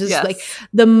now. And this is like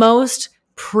the most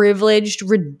privileged,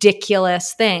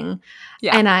 ridiculous thing.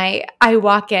 Yeah. And I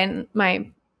walk in, my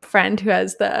friend who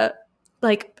has the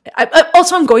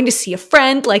I'm going to see a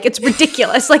friend. Like, it's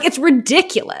ridiculous. Like, it's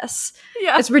ridiculous.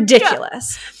 Yeah. It's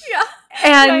ridiculous.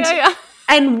 Yeah.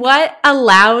 And what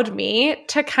allowed me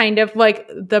to kind of like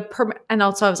and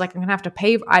also I was like, I'm going to have to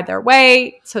pay either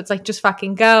way. So it's like, just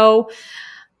fucking go.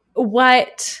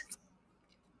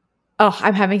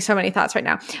 I'm having so many thoughts right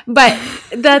now. But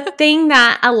the thing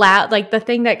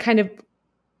that kind of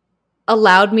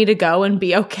allowed me to go and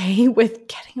be okay with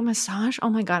getting a massage. Oh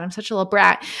my God, I'm such a little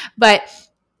brat. But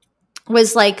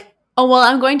was like, oh, well,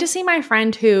 I'm going to see my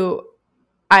friend who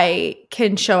I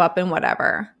can show up in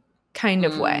whatever kind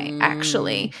of way,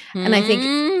 actually. And I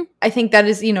think that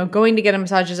is, going to get a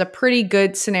massage is a pretty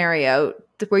good scenario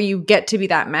where you get to be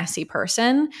that messy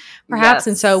person, perhaps. Yes.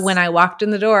 And so when I walked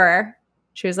in the door,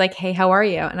 she was like, hey, how are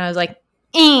you? And I was like,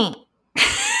 I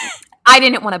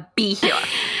didn't want to be here.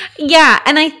 Yeah.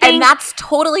 And I think. And that's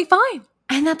totally fine.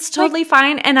 And that's totally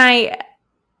fine. And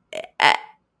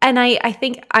and I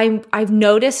think I've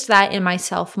noticed that in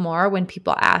myself more when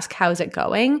people ask, how's it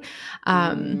going?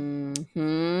 You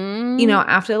know,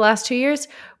 after the last 2 years,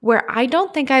 where I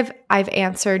don't think I've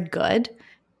answered good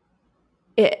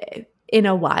in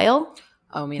a while.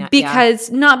 Oh, I mean, because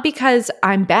not because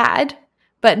I'm bad,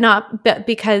 but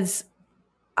because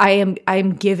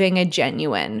I'm giving a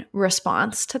genuine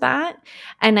response to that.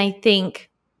 And I think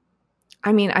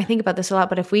about this a lot,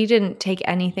 but if we didn't take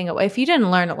anything away, if you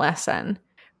didn't learn a lesson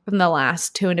from the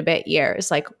last 2 and a bit years,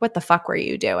 like, what the fuck were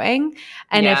you doing?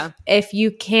 And if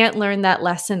you can't learn that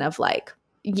lesson of like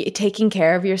taking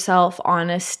care of yourself,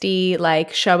 honesty,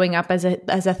 like showing up as a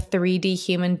 3D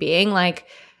human being, like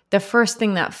the first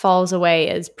thing that falls away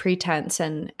is pretense.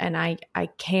 And I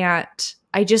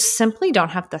just simply don't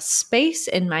have the space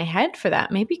in my head for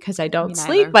that. Maybe because I don't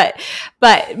sleep, but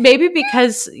maybe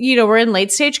because, you know, we're in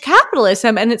late stage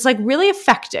capitalism and it's like really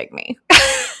affecting me.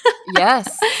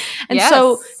 Yes. And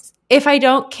so if I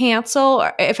don't cancel,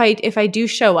 or if I do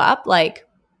show up, like,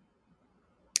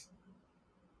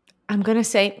 I'm going to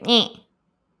say,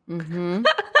 mm-hmm.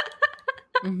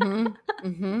 Mm-hmm.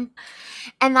 Mm-hmm.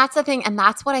 And that's the thing. And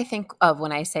that's what I think of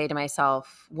when I say to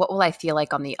myself, what will I feel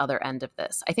like on the other end of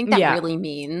this? I think that really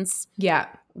means,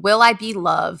 will I be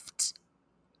loved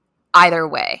either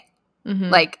way? Mm-hmm.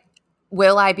 Like,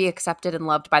 will I be accepted and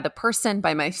loved by the person,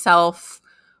 by myself,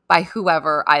 by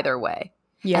whoever, either way?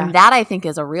 Yeah. And that I think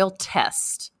is a real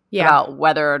test about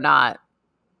whether or not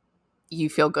you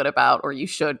feel good about, or you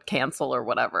should cancel or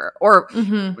whatever. Or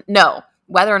no,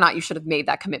 whether or not you should have made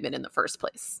that commitment in the first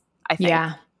place, I think.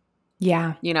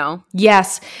 Yeah. You know?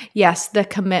 Yes. The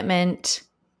commitment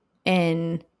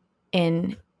in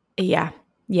Twyla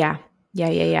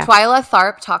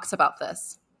Tharp talks about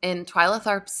this in Twyla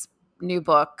Tharp's new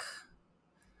book,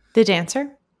 The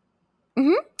Dancer.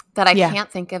 Mm-hmm. That I can't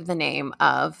think of the name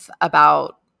of,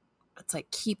 about, it's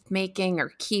like keep making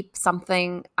or keep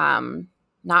something,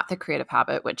 not The Creative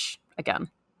Habit, which again,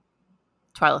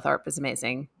 Twyla Tharp is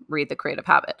amazing. Read The Creative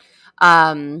Habit.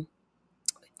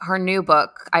 Her new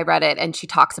book, I read it, and she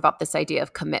talks about this idea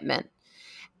of commitment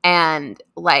and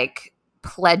like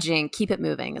pledging, keep it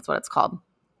moving is what it's called.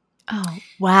 Oh,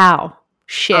 wow.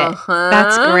 Shit.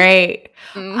 That's great.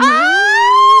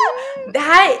 Mm-hmm.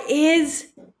 That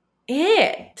is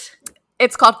it.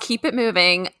 It's called Keep It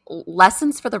Moving,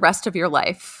 Lessons for the Rest of Your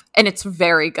Life. And it's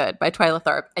very good, by Twyla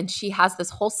Tharp. And she has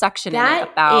this whole section in it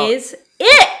about— That is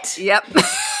it. Yep.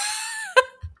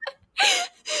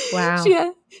 Wow. She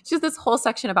has this whole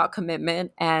section about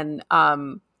commitment and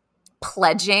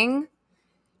pledging.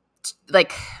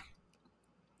 Like,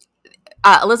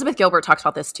 Elizabeth Gilbert talks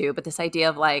about this too, but this idea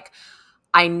of like,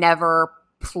 I never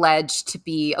pledged to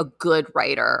be a good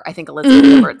writer. I think Elizabeth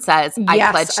Gilbert says,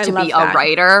 I pledged to be a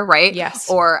writer, right? Yes.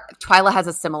 Or Twyla has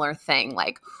a similar thing.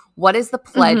 Like, what is the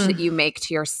pledge that you make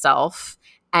to yourself,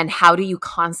 and how do you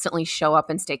constantly show up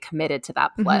and stay committed to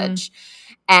that pledge?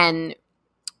 And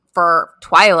for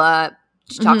Twyla,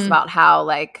 she talks about how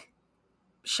like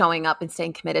showing up and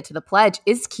staying committed to the pledge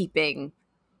is keeping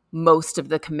most of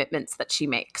the commitments that she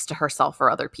makes to herself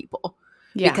or other people.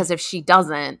 Yeah. Because if she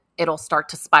doesn't, it'll start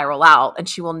to spiral out, and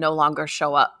she will no longer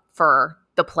show up for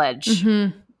the pledge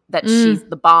that she's,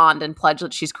 the bond and pledge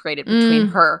that she's created between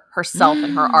herself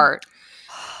and her art.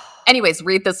 Anyways,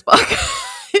 read this book.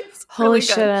 Holy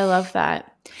shit, I love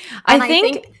that. And I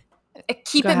think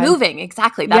keep it moving.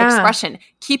 Exactly. That expression.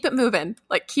 Keep it moving.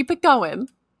 Like, keep it going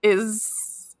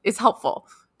is helpful.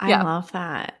 I love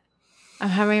that. I'm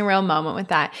having a real moment with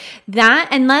that.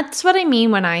 And that's what I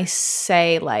mean when I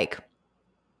say like,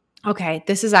 okay,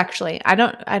 this is actually, I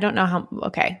don't know how,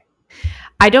 okay.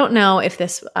 I don't know if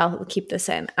this, I'll keep this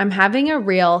in. I'm having a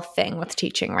real thing with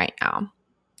teaching right now.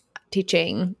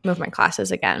 Teaching movement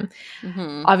classes again.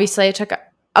 Obviously I took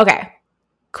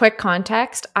quick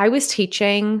context. I was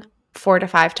teaching 4 to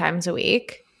 5 times a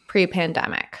week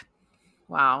pre-pandemic.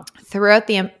 Wow. Throughout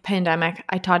the pandemic,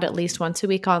 I taught at least once a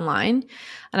week online,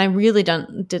 and I really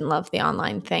didn't love the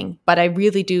online thing, but I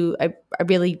really do. I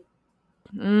really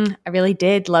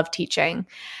did love teaching,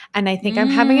 and I think I'm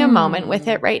having a moment with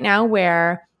it right now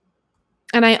where,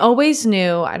 and I always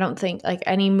knew, I don't think like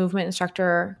any movement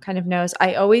instructor kind of knows,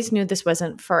 I always knew this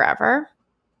wasn't forever.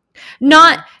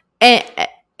 Not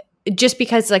just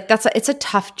because like it's a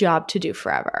tough job to do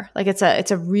forever. Like it's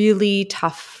a really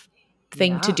tough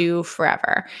thing to do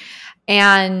forever.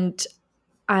 And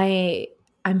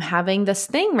I'm having this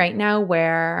thing right now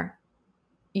where,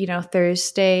 you know,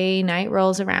 Thursday night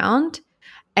rolls around,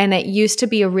 and it used to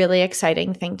be a really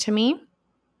exciting thing to me,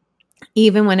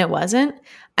 even when it wasn't.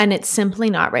 And it's simply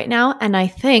not right now. And I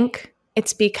think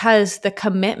it's because the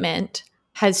commitment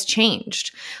has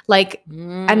changed. Like,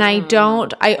 and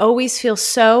I always feel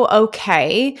so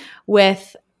okay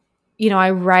with, I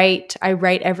write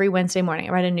every Wednesday morning.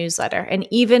 I write a newsletter. And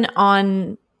even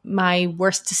on my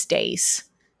worstest days,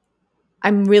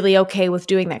 I'm really okay with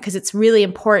doing that because it's really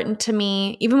important to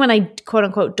me. Even when I quote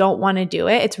unquote don't want to do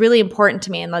it, it's really important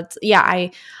to me. And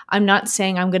I'm not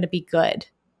saying I'm going to be good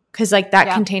because like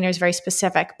that container is very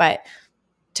specific, but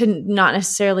to not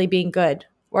necessarily being good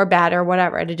or bad or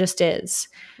whatever, it just is.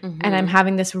 Mm-hmm. And I'm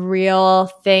having this real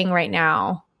thing right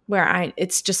now where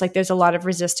it's just like there's a lot of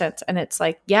resistance, and it's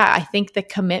like, I think the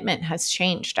commitment has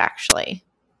changed actually.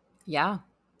 Yeah.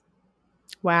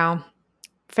 Wow.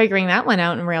 Figuring that one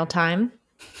out in real time.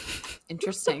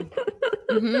 Interesting.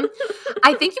 Mm-hmm.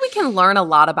 I think we can learn a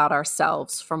lot about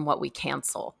ourselves from what we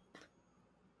cancel.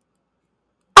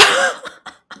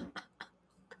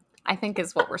 I think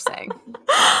is what we're saying.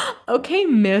 Okay,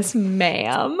 Miss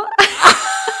Ma'am.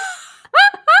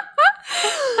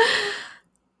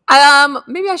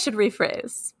 Maybe I should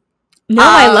rephrase. No,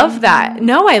 I love that.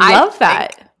 No, I love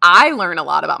that. I learn a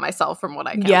lot about myself from what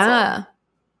I cancel. Yeah.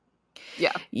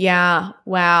 Yeah. Yeah.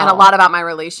 Wow. And a lot about my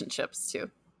relationships too.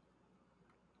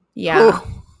 Yeah. Ooh.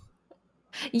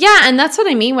 Yeah. And that's what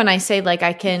I mean when I say like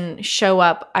I can show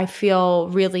up. I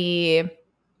feel I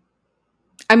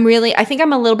think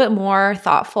I'm a little bit more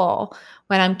thoughtful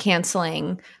when I'm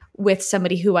canceling with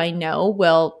somebody who I know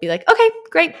will be like, okay,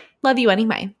 great. Love you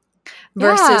anyway.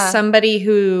 Versus somebody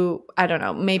who, I don't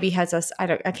know, maybe has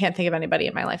I can't think of anybody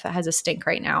in my life that has a stink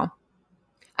right now.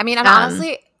 I mean,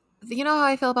 honestly, you know how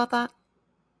I feel about that?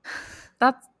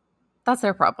 That's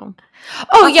their problem.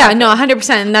 Oh, yeah. No, 100%.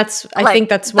 And I think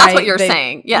that's why. That's what you're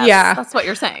saying. Yes, yeah. That's what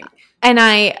you're saying. And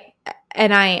I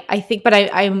think, but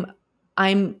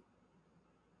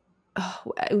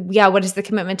what is the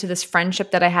commitment to this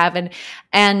friendship that I have?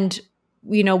 And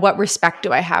what respect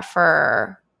do I have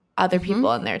for other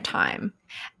people and their time?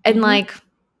 And like,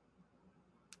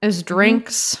 as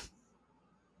drinks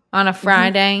on a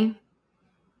Friday.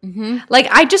 Mm-hmm. Like,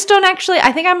 I just don't I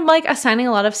think I'm like assigning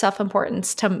a lot of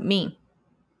self-importance to me.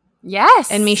 Yes.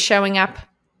 And me showing up,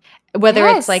 whether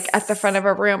it's like at the front of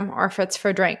a room or if it's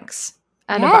for drinks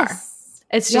at a bar.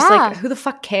 It's just like, who the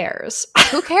fuck cares?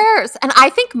 Who cares? And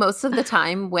I think most of the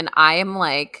time when I am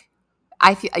like,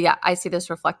 I see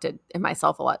this reflected in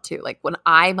myself a lot too. Like when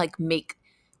I like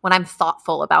when I'm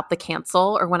thoughtful about the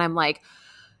cancel, or when I'm like,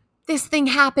 this thing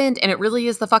happened and it really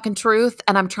is the fucking truth,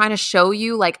 and I'm trying to show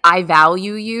you like I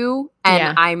value you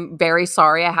and I'm very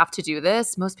sorry I have to do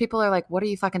this. Most people are like, what are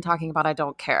you fucking talking about? I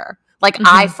don't care. Like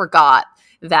I forgot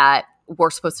that we're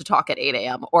supposed to talk at 8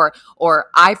 a.m. or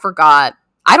I forgot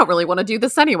I don't really want to do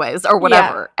this anyways or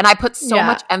whatever. And I put so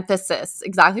much emphasis,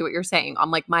 exactly what you're saying, on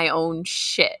like my own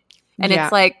shit. And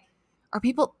it's like, are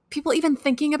people even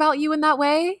thinking about you in that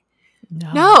way?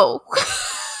 No.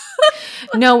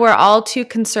 No, we're all too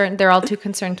concerned. They're all too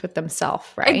concerned with themselves,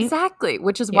 right? Exactly.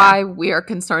 Which is why we are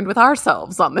concerned with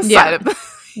ourselves on this side of the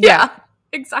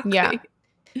exactly. Yeah.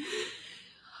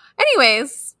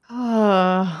 Anyways.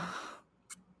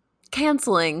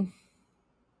 Canceling.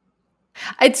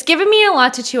 It's given me a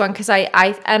lot to chew on because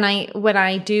when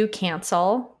I do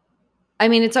cancel, I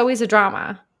mean, it's always a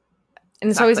drama.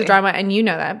 And it's always a drama, and you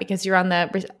know that because you're on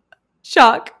the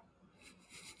shock.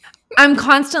 I'm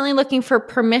constantly looking for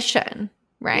permission,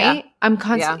 right? Yeah. I'm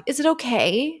constantly, is it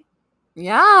okay?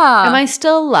 Yeah. Am I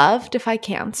still loved if I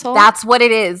cancel? That's what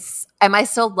it is. Am I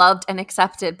still loved and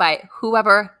accepted by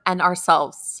whoever and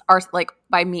ourselves, or like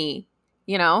by me?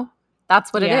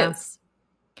 That's what it is.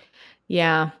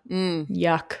 Yeah.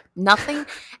 Yuck. Nothing.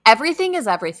 Everything is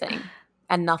everything,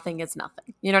 and nothing is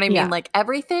nothing. You know what I mean? Yeah. Like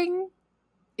everything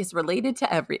is related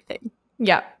to everything.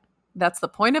 Yeah. That's the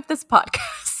point of this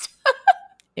podcast.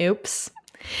 Oops.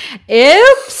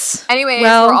 Anyways,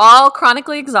 we're all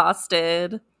chronically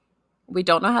exhausted. We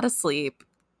don't know how to sleep.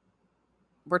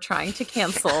 We're trying to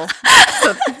cancel.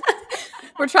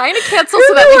 We're trying to cancel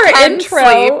so that we can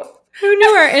sleep. Who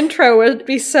knew our intro would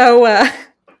be so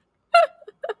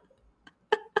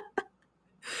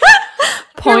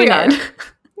pointed?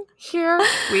 Here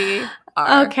we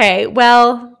are. Okay,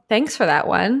 well, thanks for that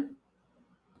one.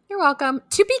 You're welcome.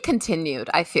 To be continued,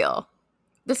 I feel.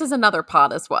 This is another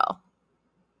pod as well.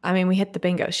 I mean, we hit the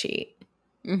bingo sheet.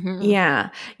 Mm-hmm. Yeah.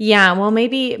 Yeah. Well,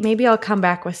 maybe I'll come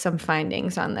back with some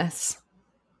findings on this.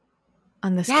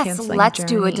 Yes, let's journey.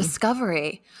 Do a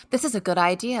discovery. This is a good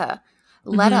idea.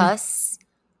 Let us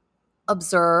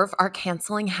observe our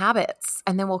canceling habits,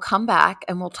 and then we'll come back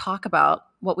and we'll talk about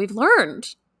what we've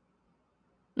learned.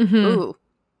 Mm-hmm. Ooh.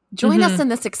 Join us in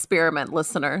this experiment,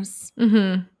 listeners.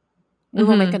 Mm-hmm. We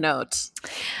will make a note.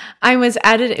 I was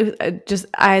just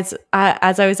as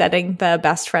I was editing the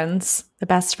best friends,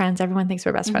 everyone thinks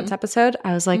we're best friends episode.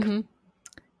 I was like,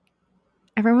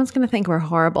 everyone's going to think we're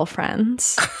horrible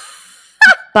friends.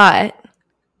 but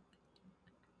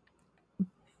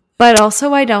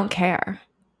also I don't care.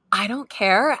 I don't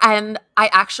care. And I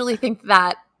actually think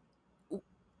that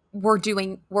we're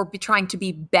trying to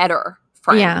be better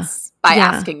friends by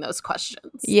asking those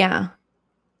questions. Yeah.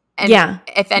 And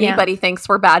if anybody thinks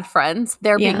we're bad friends,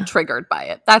 they're being triggered by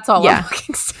it. That's all I'm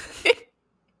looking to say.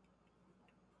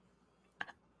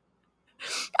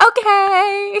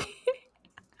 Okay.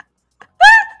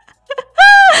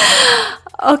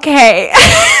 Okay.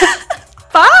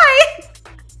 Bye.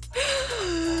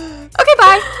 Okay,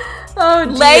 bye. Oh,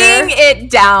 dear. Laying it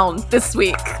down this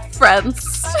week,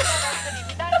 friends.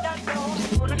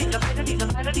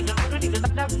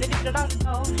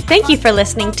 Thank you for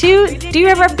listening to Do You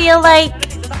Ever Feel Like?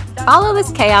 Follow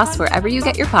this chaos wherever you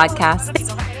get your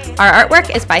podcasts. Our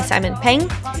artwork is by Simon Peng.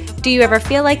 Do You Ever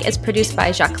Feel Like is produced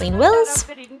by Jacqueline Wills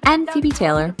and Phoebe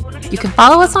Taylor. You can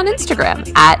follow us on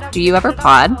Instagram at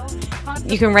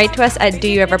DoYouEverPod. You can write to us at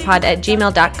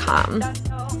doyoueverpod@gmail.com.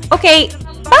 Okay,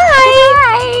 bye!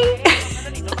 Bye!